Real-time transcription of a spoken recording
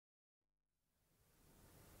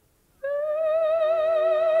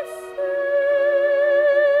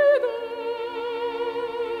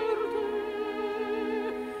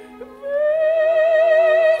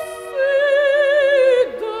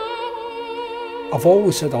I've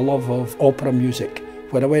always had a love of opera music.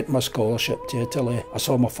 When I went on my scholarship to Italy, I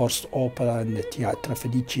saw my first opera in the Teatro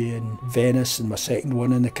Felice in Venice and my second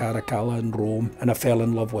one in the Caracalla in Rome, and I fell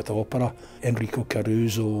in love with opera. Enrico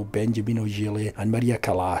Caruso, Beniamino Gigli and Maria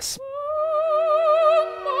Callas.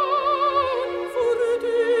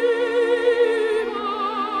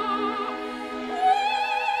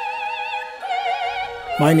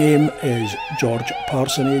 My name is George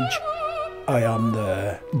Parsonage. I am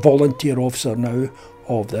the volunteer officer now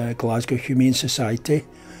of the Glasgow Humane Society,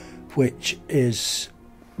 which is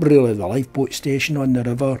really the lifeboat station on the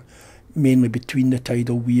river, mainly between the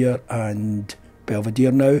tidal weir and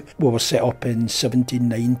Belvedere now. We were set up in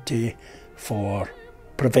 1790 for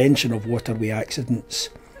prevention of waterway accidents,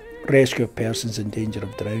 rescue of persons in danger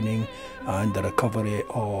of drowning, and the recovery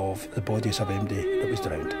of the bodies of anybody that was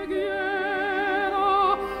drowned.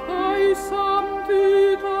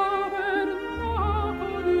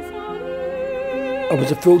 I was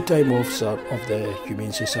a full-time officer of the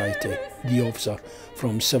Humane Society, the officer,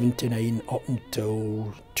 from 79 up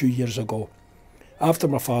until 2 years ago. After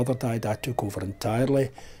my father died, I took over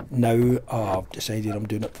entirely. Now I've decided I'm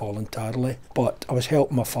doing it voluntarily, but I was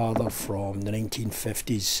helping my father from the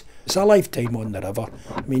 1950s. It's a lifetime on the river.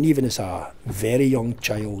 I mean, even as a very young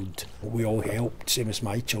child, we all helped, same as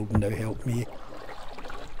my children now help me.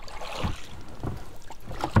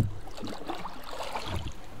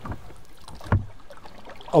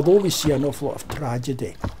 Although we see an awful lot of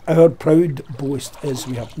tragedy, our proud boast is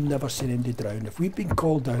we have never seen anybody drown. If we've been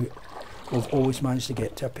called out, we've always managed to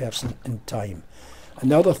get to a person in time. And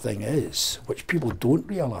the other thing is, which people don't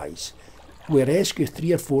realise, we rescue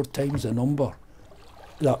 3 or 4 times the number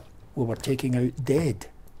that we were taking out dead.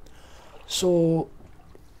 So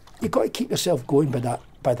you've got to keep yourself going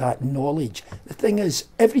by that knowledge. The thing is,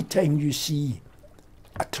 every time you see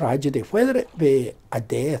a tragedy, whether it be a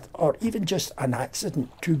death or even just an accident,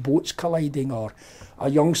 2 boats colliding or a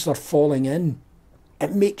youngster falling in,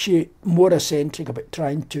 it makes you more eccentric about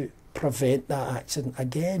trying to prevent that accident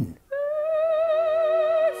again.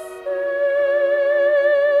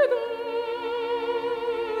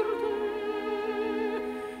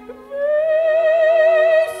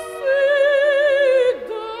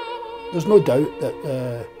 There's no doubt that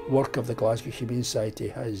the work of the Glasgow Humane Society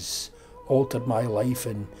has altered my life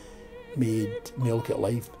and made me look at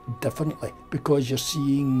life differently, because you're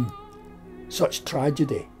seeing such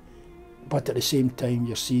tragedy, but at the same time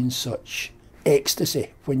you're seeing such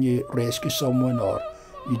ecstasy when you rescue someone or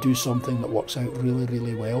you do something that works out really,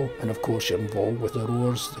 really well. And of course you're involved with the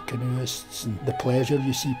rowers, the canoeists, and the pleasure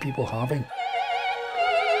you see people having.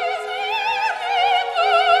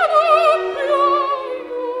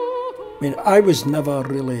 I mean, I was never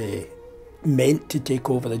really meant to take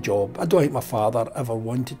over the job. I don't think my father ever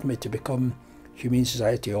wanted me to become Humane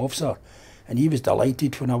Society officer, and he was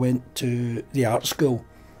delighted when I went to the art school,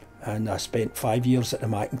 and I spent 5 years at the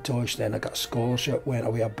Macintosh. Then I got a scholarship, went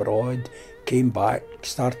away abroad, came back,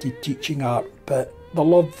 started teaching art, but the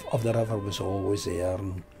love of the river was always there.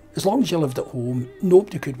 And as long as you lived at home,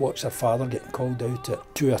 nobody could watch their father getting called out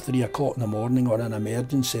at 2 or 3 o'clock in the morning on an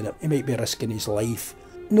emergency, and he might be risking his life.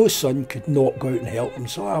 No son could not go out and help him,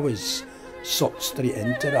 so I was sucked straight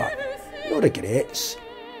into that. No regrets.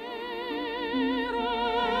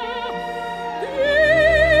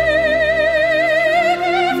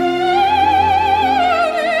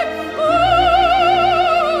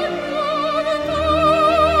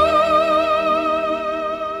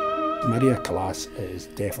 Maria Callas is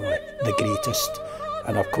definitely the greatest,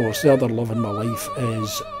 and of course the other love in my life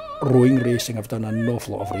is rowing racing. I've done an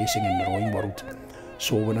awful lot of racing in the rowing world,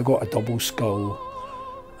 so when I got a double scull,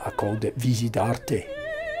 I called it Visi d'Arte,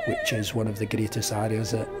 which is one of the greatest arias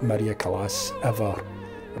that Maria Callas ever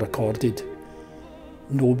recorded.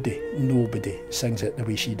 Nobody sings it the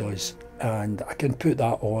way she does. And I can put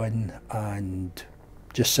that on and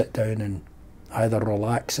just sit down and either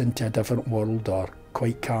relax into a different world or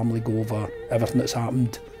quite calmly go over everything that's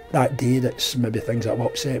happened that day, that's maybe things that have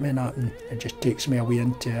upset me and that, and it just takes me away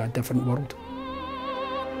into a different world.